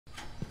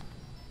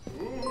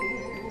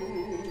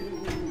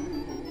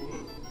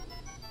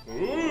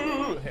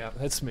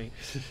That's me.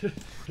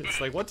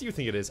 It's like, what do you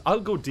think it is? I'll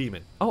go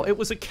demon. Oh, it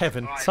was a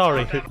Kevin.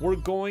 Sorry. We're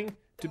going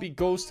to be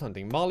ghost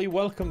hunting. Molly,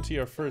 welcome to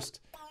your first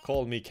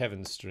Call Me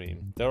Kevin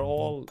stream. They're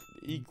all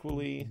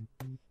equally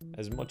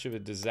as much of a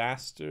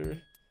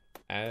disaster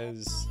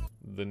as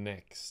the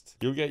next.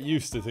 You'll get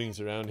used to things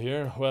around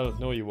here. Well,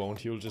 no you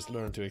won't. You'll just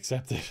learn to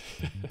accept it.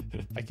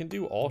 I can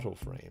do auto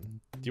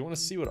frame. Do you want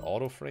to see what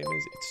auto frame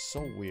is? It's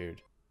so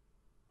weird.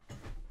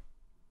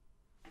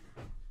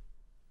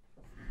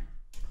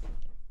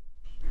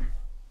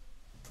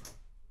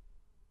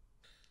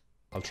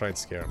 I'll try and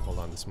scare him. Hold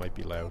on, this might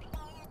be loud.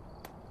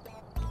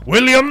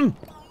 William!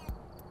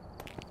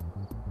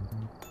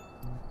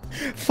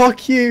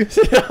 Fuck you!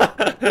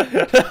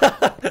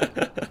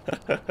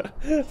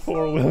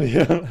 Poor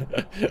William.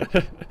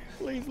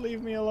 Please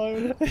leave me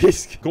alone.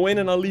 Go in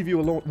and I'll leave you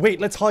alone. Wait,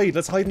 let's hide.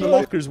 Let's hide in the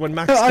lockers when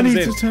Max comes in.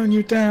 I need to turn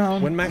you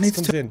down. When Max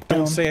comes in,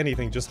 don't say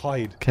anything, just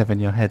hide. Kevin,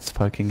 your head's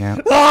poking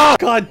out. Ah!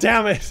 God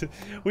damn it!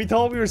 We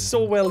thought we were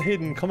so well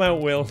hidden. Come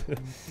out, Will.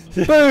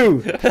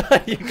 Boo!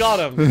 You got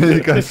him.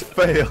 You guys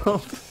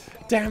failed.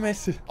 Damn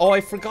it. Oh, I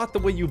forgot the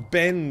way you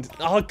bend.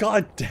 Oh,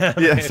 god damn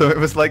it. Yeah, so it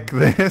was like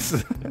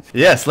this.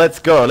 Yes, let's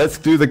go. Let's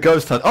do the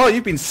ghost hunt. Oh,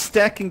 you've been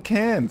stacking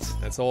cans.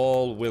 That's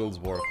all Will's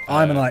work.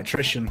 I'm an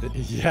electrician.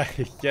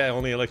 Yeah,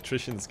 only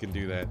electricians can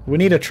do that. We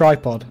need a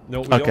tripod.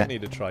 No, we don't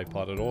need a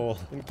tripod at all.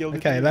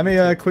 Okay, let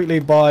me quickly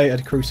buy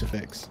a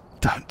crucifix.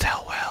 Don't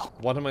tell Will.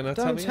 What am I not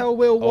telling you? Don't tell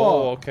Will what?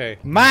 Oh, okay.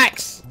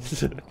 Max!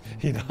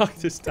 He knocked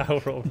his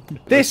tower over.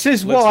 This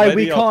is why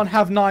we can't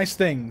have nice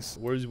things.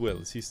 Where's Will?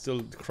 Is he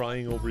still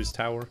crying over his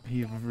tower?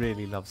 He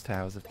really loves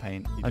towers of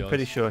paint. He I'm does.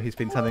 pretty sure he's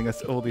been telling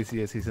us all these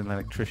years he's an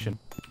electrician.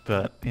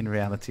 But in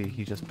reality,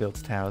 he just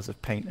builds towers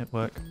of paint at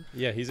work.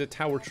 Yeah, he's a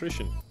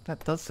tower-trician.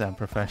 That does sound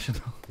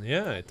professional.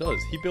 Yeah, it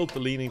does. He built the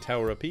Leaning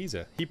Tower of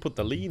Pisa. He put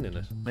the lean in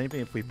it. Maybe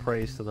if we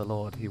praise to the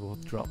Lord, he will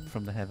drop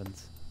from the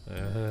heavens.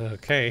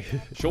 Okay.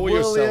 Show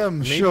William,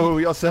 yourself. show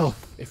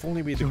yourself. If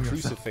only we had a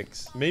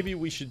crucifix. Maybe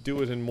we should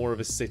do it in more of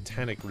a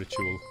satanic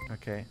ritual.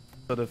 Okay.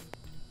 Sort of.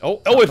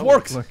 Oh, it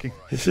works! Working.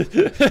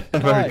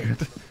 Very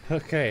good.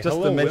 Okay. Just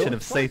hello, the mention Will.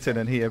 of Satan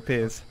and he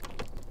appears.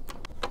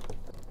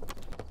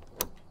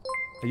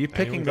 Are you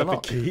picking the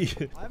lock? The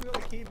key. I haven't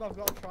got a key, but I've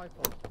got a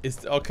tripod.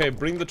 Okay,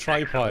 bring the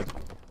tripod.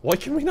 Why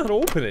can we not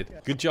open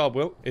it? Good job,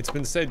 Will. It's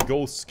been said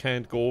ghosts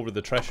can't go over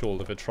the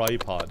threshold if a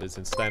tripod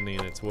isn't standing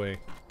in its way.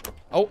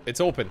 Oh,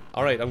 it's open.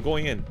 Alright, I'm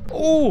going in.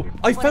 Oh,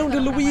 I found a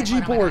Luigi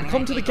board.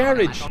 Come to the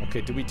garage. Okay,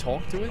 do we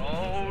talk to it?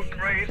 Oh,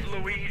 great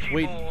Luigi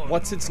Wait, board.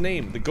 what's its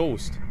name? The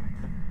ghost.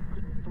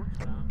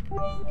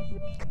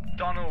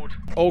 Donald.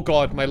 Oh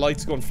god, my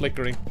light's gone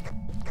flickering.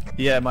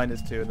 Yeah, mine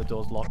is too, and the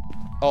door's locked.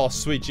 Oh,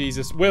 sweet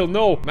Jesus. Will,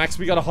 no! Max,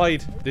 we gotta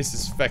hide. This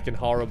is feckin'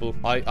 horrible.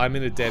 I'm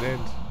in a dead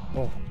end.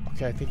 Oh,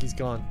 okay, I think he's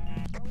gone.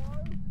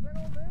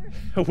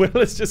 Will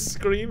is just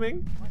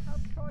screaming.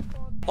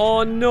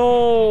 Oh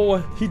no!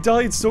 He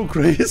died so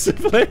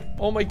gracefully.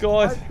 Oh my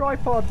god.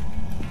 Tripod.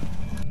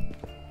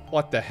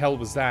 What the hell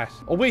was that?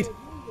 Oh wait!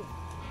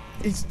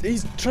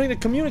 He's trying to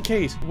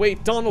communicate.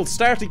 Wait, Donald,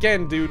 start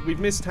again, dude.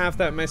 We've missed half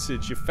that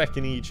message, you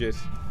feckin' idiot.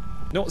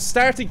 No,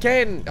 start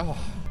again! Oh,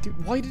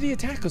 dude, why did he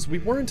attack us? We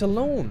weren't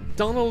alone.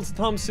 Donald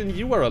Thompson,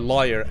 you are a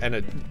liar and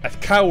a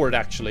coward,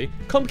 actually.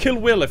 Come kill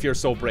Will if you're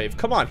so brave.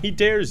 Come on, he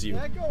dares you.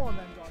 Yeah, go on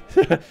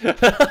then,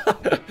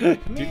 I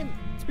mean,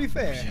 to be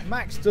fair,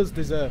 Max does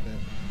deserve it.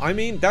 I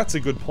mean, that's a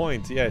good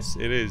point. Yes,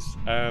 it is.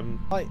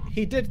 Like,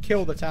 he did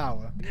kill the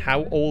tower.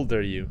 How old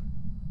are you?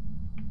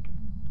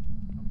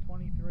 I'm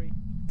 23.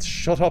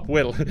 Shut up,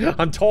 Will.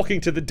 I'm talking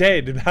to the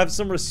dead. Have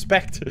some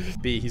respect.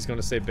 B, he's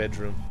gonna say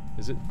bedroom.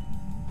 Is it?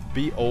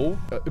 B-O?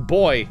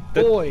 Boy.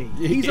 Boy.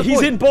 He's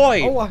boy. in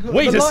boy. Oh,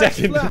 wait the a lights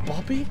second. flash.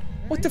 Bobby?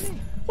 What the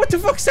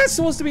fuck's that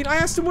supposed to mean? I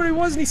asked him where he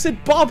was and he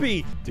said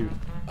Bobby. Dude,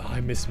 I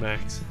miss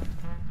Max.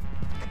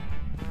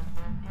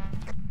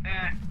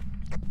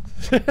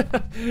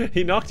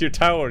 He knocked your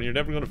tower and you're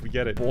never gonna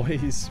forget it.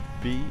 Boy's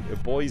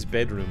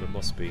bedroom, it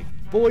must be.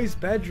 Boy's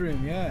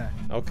bedroom, yeah.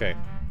 Okay,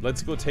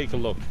 let's go take a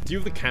look. Do you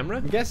have the camera?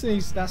 I'm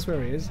guessing that's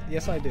where he is.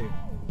 Yes, I do.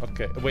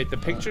 Okay, wait, the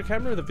picture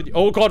camera or the video?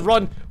 Oh god,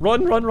 run!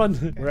 Run!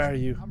 Where are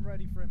you? I'm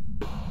ready for him.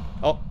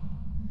 Oh.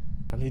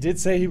 And he did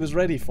say he was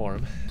ready for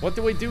him. What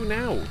do I do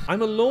now?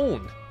 I'm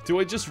alone.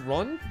 Do I just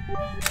run?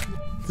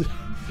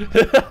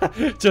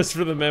 Just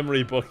for the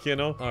memory book, you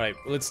know? Alright,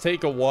 let's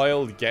take a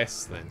wild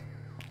guess then.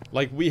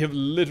 Like, we have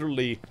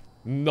literally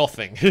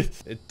nothing.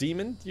 A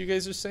demon, you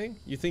guys are saying?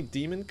 You think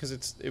demon because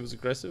it was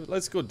aggressive?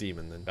 Let's go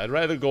demon then. I'd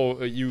rather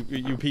go you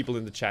people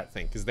in the chat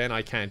think, because then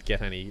I can't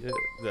get any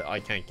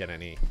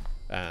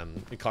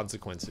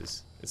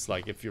consequences. It's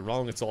like, if you're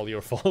wrong, it's all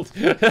your fault.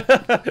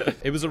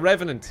 It was a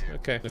revenant.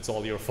 Okay, it's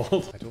all your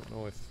fault. I don't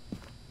know if...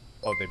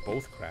 Oh, they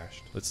both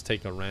crashed. Let's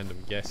take a random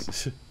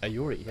guess.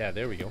 Ayuri, yeah,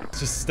 there we go.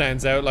 Just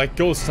stands out like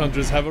ghost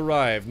hunters have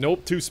arrived.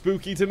 Nope, too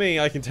spooky to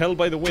me. I can tell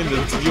by the wind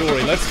that it's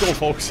Yuri. Let's go,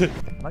 folks. We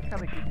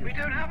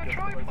don't have a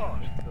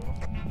tripod.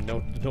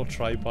 No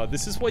tripod.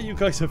 This is why you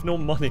guys have no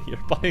money. You're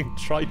buying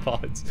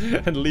tripods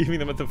and leaving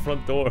them at the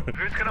front door.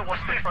 Who's gonna watch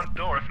the front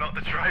door if not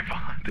the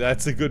tripod?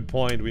 That's a good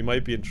point. We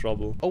might be in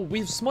trouble. Oh, we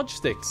have smudge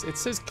sticks. It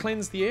says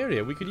cleanse the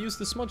area. We could use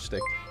the smudge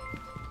stick.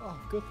 Oh,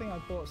 good thing I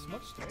bought a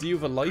smudge stick. Do you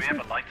have a Do lighter? we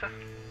have a lighter?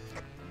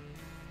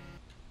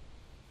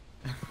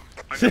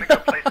 I'm gonna go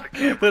place the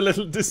camera. The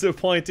little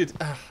disappointed.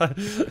 We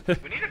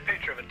need a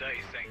picture of a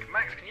dirty sink.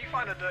 Max, can you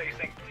find a dirty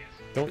sink, please?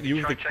 Don't You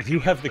you? try The, checking you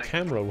your have the sink.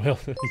 camera. Well,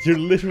 you're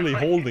literally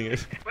holding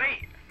it.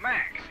 Wait,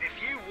 Max, if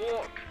you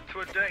walk to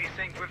a dirty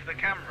sink with the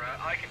camera,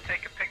 I can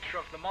take a picture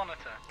of the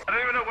monitor. I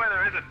don't even know where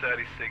there is a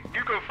dirty sink.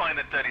 You go find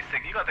a dirty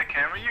sink. You got the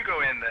camera, you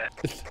go in there.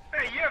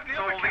 Hey, you have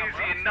the other camera. It's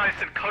all easy and nice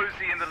and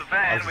cozy in the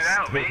van I'll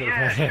without me. just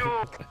Yeah, take it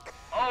sure.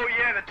 Oh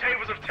yeah, the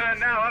tables have turned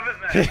now,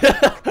 haven't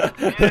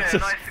they? They're Yeah, just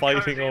nice and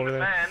fighting cozy over in the there.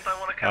 van. Don't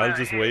wanna come I'll out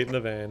just here. wait in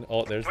the van.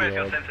 Oh, there's Where's the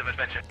your orb. sense of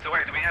adventure? So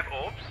wait, do we have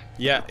orbs?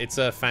 Yeah, it's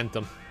a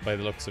phantom by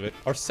the looks of it.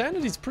 Our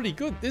sanity's pretty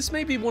good. This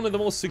may be one of the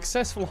most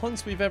successful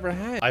hunts we've ever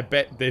had. I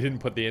bet they didn't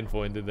put the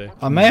info in, did they?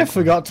 I may have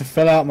forgot to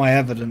fill out my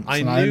evidence, I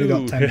and I only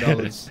knew. got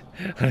 $10.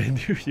 I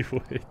knew you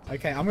would.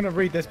 Okay, I'm gonna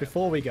read this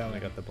before we go. I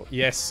got the book.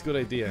 Yes, good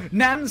idea.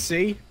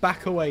 Nancy,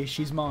 back away.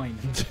 She's mine.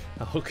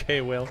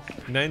 Okay, well,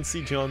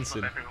 Nancy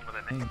Johnson. Everyone with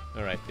a name.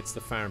 Alright, it's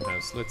the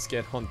farmhouse. Let's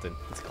get hunting.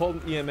 It's called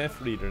an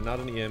EMF reader, not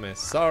an EMS.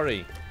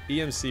 Sorry.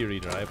 EMC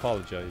reader, I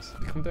apologize.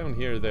 Come down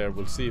here there,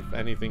 we'll see if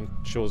anything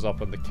shows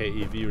up on the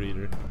KEV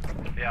reader.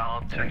 Yeah,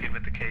 I'll check in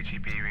with the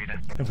KGB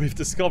reader. And we've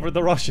discovered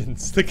the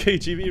Russians. The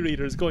KGB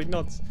reader is going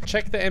nuts.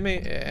 Check the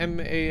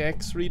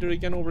MAX reader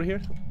again over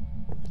here.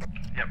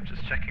 Yep,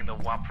 just checking the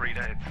WAP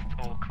reader.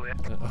 It's all clear.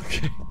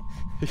 Okay.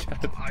 Yeah,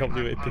 the WAP I've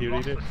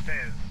lost reader. the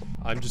stairs.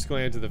 I'm just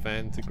going out to the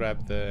van to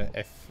grab the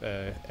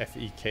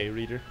FEK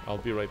reader. I'll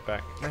be right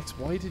back. Max,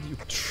 why did you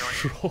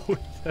throw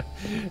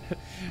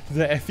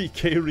the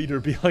FEK reader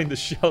behind the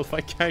shelf?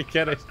 I can't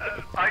get it.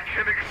 I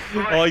can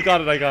explain. Oh, I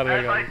got it, I got it, I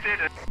As got I it. did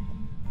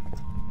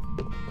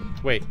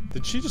it. Wait,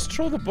 did she just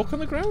throw the book on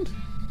the ground?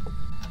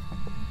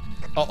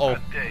 Uh-oh.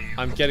 Dave.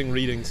 I'm getting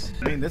readings.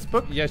 I mean, this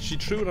book? Yeah, she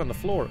threw it on the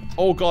floor.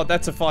 Oh god,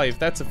 that's a 5.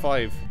 That's a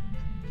 5.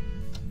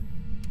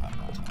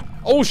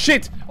 Oh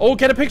shit! Oh,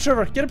 get a picture of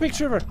her! Get a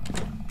picture of her!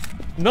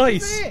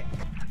 Nice!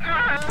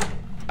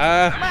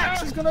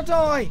 Max is gonna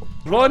die.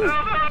 Run!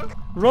 No,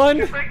 Run!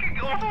 it's making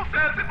awful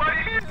sounds in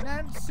my ears.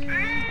 Nancy.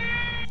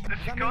 Is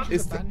she That gone? means she's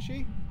Is a the-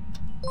 banshee.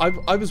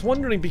 I was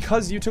wondering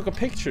because you took a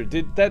picture.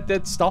 Did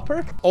that stop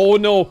her? Oh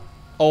no!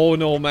 Oh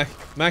no,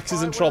 Max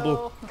is in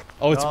trouble.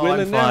 Oh, it's No, Will I'm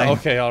in now? fine.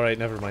 Okay, alright,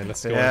 never mind.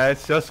 Let's go. Yeah,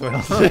 it's just Will.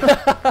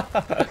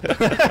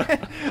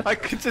 I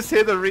could just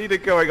hear the reader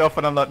going off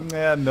and I'm like,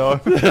 yeah,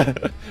 no.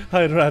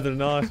 I'd rather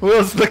not.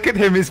 Will's look at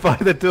him, he's by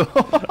the door.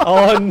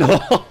 Oh no!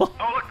 Oh,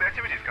 look, the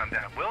activity's gone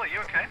down. Will, are you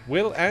okay?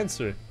 Will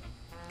answer.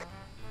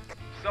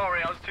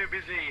 Sorry, I was too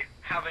busy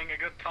having a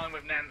good time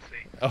with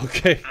Nancy.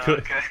 Okay, good.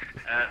 Okay.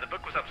 The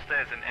book was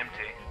upstairs and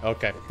empty.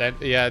 Okay, that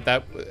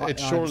it I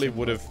surely understand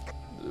would have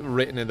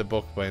written in the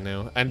book by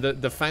now. And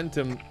the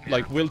phantom,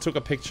 like Will took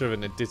a picture of it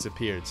and it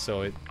disappeared.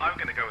 So I'm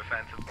gonna go with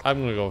Phantom.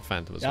 I'm gonna go with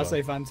phantom as Yeah, I'll well.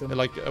 say Phantom.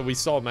 Like we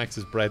saw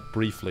Max's breath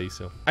briefly.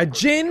 So a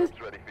gin,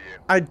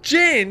 a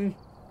gin.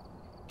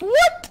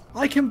 What?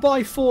 I can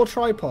buy 4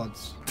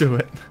 tripods. Do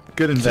it.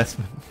 Good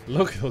investment.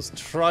 Look at those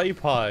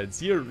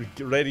tripods. You're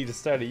ready to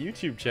start a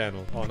YouTube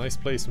channel. Oh, nice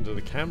placement of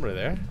the camera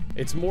there.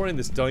 It's more in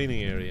this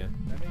dining area.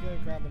 Let me go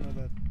grab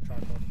another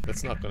tripod.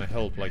 That's not gonna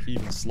help, like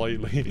even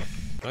slightly.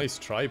 Nice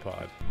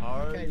tripod.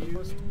 Okay, you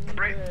must...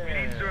 We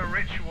need to do a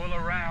ritual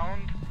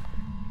around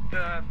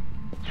the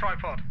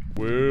tripod.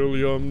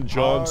 William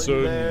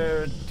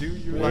Johnson. Do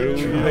you like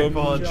William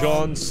tripods?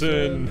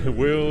 Johnson.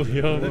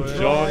 William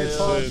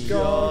Johnson.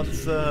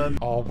 Johnson.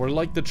 Oh, we're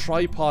like the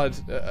tripod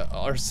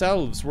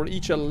ourselves. We're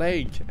each a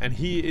leg, and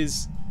he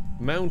is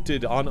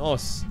mounted on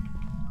us.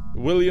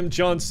 William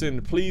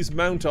Johnson, please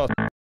mount us.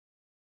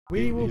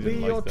 We will He be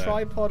didn't your like that.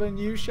 tripod and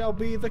you shall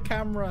be the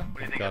camera. What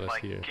do you think Got of us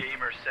my here.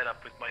 gamer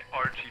setup with my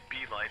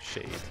RGB lights?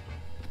 Shade.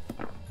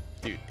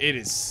 Dude, it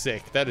is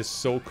sick. That is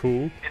so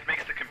cool. It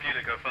makes the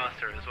computer go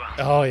faster as well.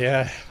 Oh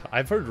yeah,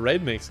 I've heard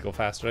red makes it go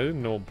faster. I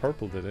didn't know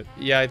purple did it.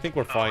 Yeah, I think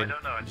we're fine.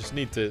 don't know. Just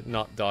need to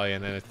not die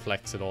and then it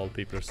flex it all,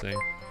 people are saying.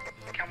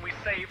 Can we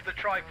save the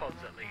tripods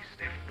at least,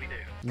 if we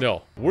do?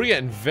 No, we're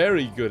getting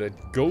very good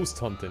at ghost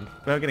hunting.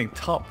 We're getting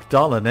top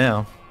dollar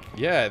now.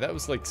 Yeah, that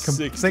was like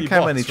 60 Think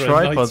how many bucks for a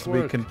night's tripods we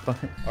work. can buy.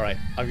 Alright,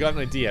 I've got an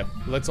idea.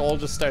 Let's all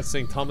just start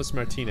saying Thomas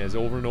Martinez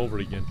over and over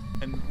again.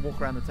 And walk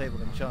around the table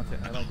and chant it.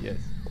 I don't Yes.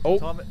 Oh,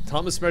 Thomas-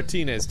 Thomas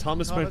Martinez,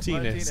 Thomas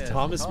Martinez,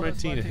 Thomas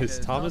Martinez,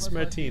 Thomas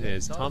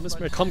Martinez, Thomas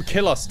Martinez. Come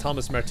kill us,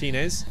 Thomas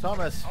Martinez.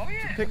 Thomas, Oh,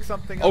 yeah. pick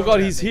something Oh up god,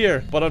 there. he's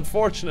here. But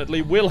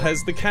unfortunately, Will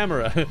has the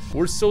camera.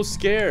 We're so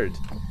scared.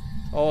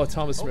 Oh,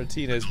 Thomas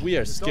Martinez, we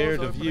are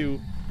scared of you.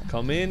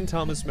 Come in,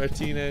 Thomas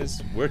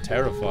Martinez. We're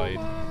terrified.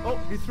 Oh,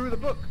 he threw the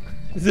book.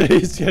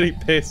 He's getting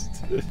pissed.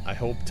 I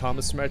hope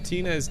Thomas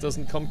Martinez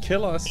doesn't come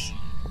kill us.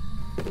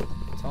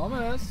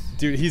 Thomas.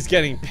 Dude, he's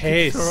getting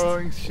pissed.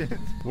 Throwing shit.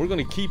 We're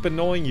gonna keep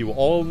annoying you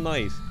all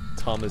night,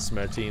 Thomas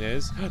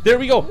Martinez. There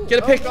we go. Get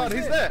a pic. Oh god,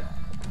 he's there.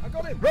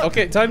 got him. Run.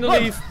 Okay, time to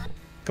leave.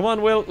 Come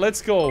on, Will,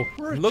 let's go.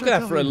 Where'd Look you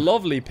at that for a go?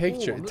 lovely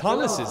picture.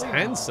 Thomas is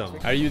handsome.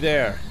 Are you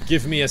there?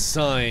 Give me a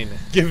sign.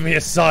 Give me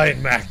a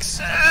sign, Max.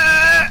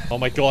 Oh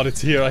my god, it's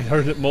here. I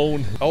heard it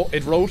moan. Oh,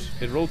 it wrote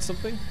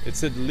something. It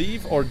said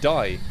leave or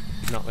die.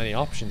 Not many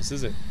options,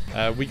 is it?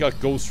 We got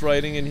ghost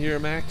writing in here,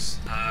 Max.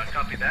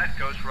 Copy that.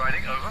 Ghost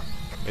writing, over.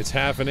 It's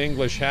half in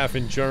English, half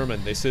in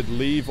German. They said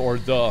leave or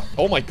die.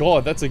 Oh my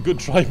god, that's a good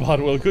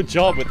tripod, Will. Good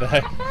job with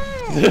that.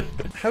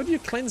 How do you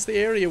cleanse the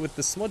area with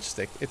the smudge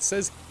stick? It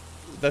says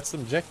that's the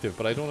objective,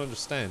 but I don't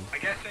understand. I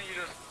guess then you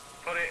just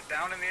put it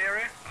down in the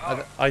area?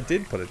 Oh. I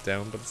did put it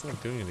down, but it's not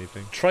doing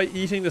anything. Try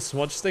eating the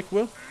smudge stick,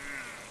 Will.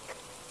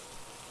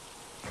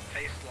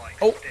 Tastes like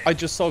Oh, stick. I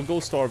just saw a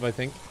ghost orb, I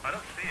think. I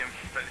don't see him,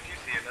 but if you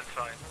see him, that's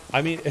fine.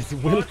 I mean,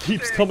 Will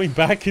keeps coming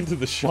back into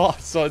the shot,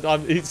 so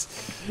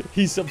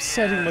he's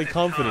upsetting Yeah, my it's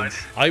confidence.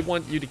 hard. I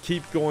want you to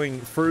keep going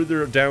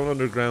further down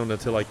underground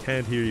until I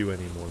can't hear you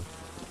anymore.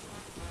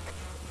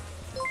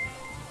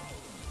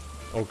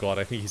 Oh god,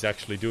 I think he's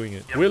actually doing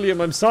it. Yep.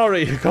 William, I'm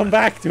sorry. Come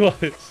back to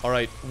us.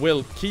 Alright,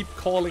 Will, keep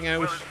calling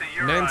out Will, it's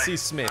the Nancy Uri.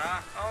 Smith.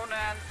 Oh,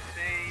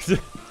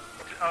 Nancy.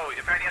 Oh,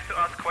 apparently you have to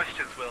ask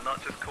questions, Will,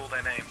 not just call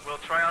their name. Will,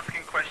 try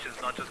asking questions,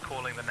 not just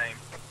calling the name.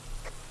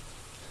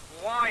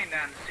 Why,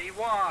 Nancy?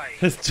 Why?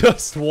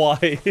 Just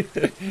why?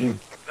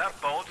 That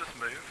bowl just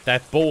moved.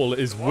 That bowl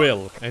is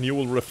Will, and you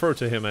will refer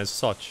to him as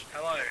such.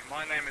 Hello,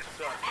 my name is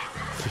Such.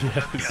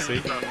 Yeah,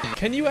 see?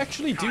 Can you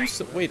actually do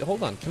so? Wait,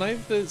 hold on. Can I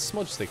have the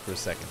smudge stick for a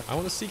second? I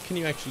want to see, can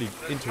you actually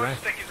The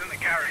interact? stick is in the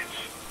garage.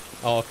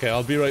 Oh, okay,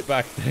 I'll be right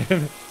back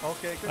then.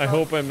 Okay, good I luck.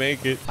 hope I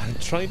make it. I'm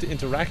trying to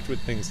interact with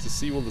things to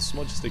see will the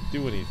smudge stick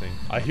do anything.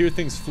 I hear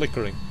things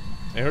flickering.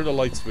 I heard a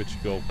light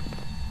switch go.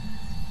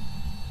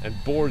 And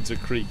boards are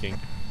creaking.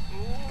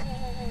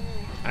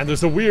 And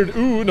there's a weird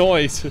ooh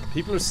noise.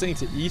 People are saying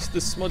to eat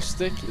the smudge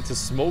stick, to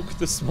smoke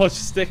the smudge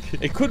stick.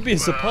 It could be a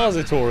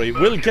suppository.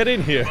 We'll get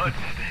in here. Smudge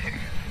stick.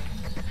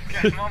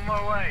 Okay, I'm on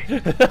my way.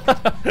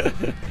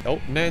 Oh,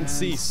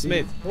 Nancy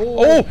Smith.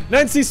 Oh. Oh,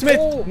 Nancy Smith.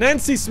 Oh.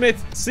 Nancy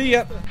Smith. See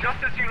ya.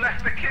 Just as you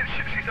left the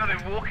kitchen, she started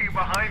walking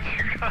behind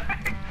you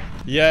guys.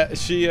 Yeah,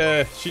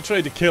 she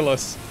tried to kill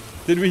us.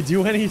 Did we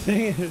do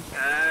anything?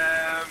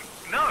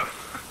 No.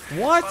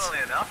 What?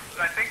 Funnily enough,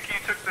 I think you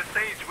took the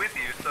sage with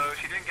you, so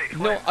she didn't get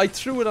No, claimed. I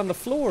threw it on the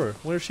floor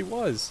where she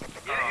was.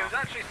 Yeah, he was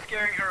actually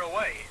scaring her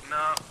away.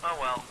 No, oh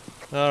well.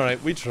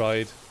 Alright, we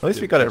tried. At least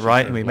we got it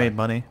right and we made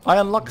money. I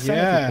unlocked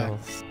sanity Yeah,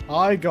 pills.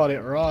 I got it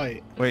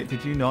right. Wait,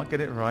 did you not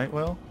get it right,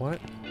 Will? What?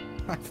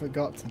 I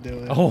forgot to do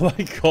it. Oh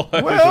my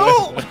god.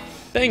 Will!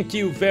 Thank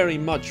you very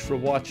much for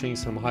watching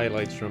some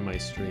highlights from my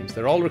streams.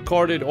 They're all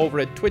recorded over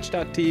at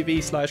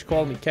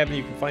twitch.tv/callmekevin.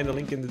 You can find the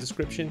link in the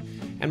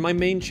description. And my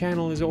main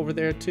channel is over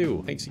there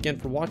too. Thanks again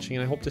for watching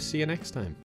and I hope to see you next time.